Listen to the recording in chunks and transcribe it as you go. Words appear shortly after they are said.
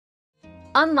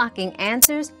unlocking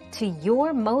answers to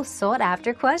your most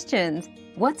sought-after questions.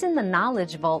 What's in the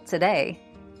Knowledge Vault today?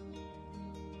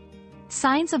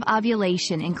 Signs of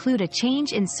ovulation include a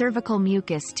change in cervical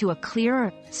mucus to a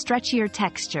clearer, stretchier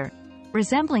texture,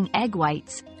 resembling egg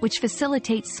whites, which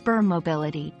facilitates sperm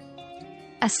mobility.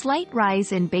 A slight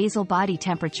rise in basal body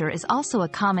temperature is also a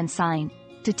common sign,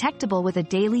 detectable with a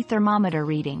daily thermometer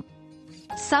reading.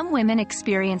 Some women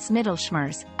experience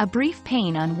Mittelschmerz, a brief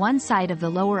pain on one side of the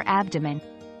lower abdomen.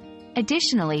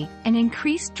 Additionally, an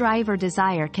increased drive or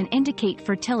desire can indicate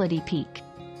fertility peak.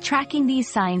 Tracking these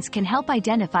signs can help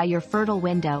identify your fertile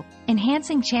window,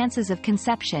 enhancing chances of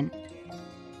conception.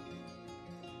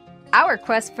 Our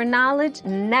quest for knowledge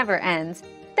never ends.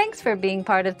 Thanks for being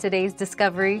part of today's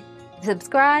discovery.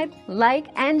 Subscribe, like,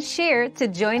 and share to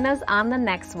join us on the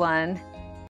next one.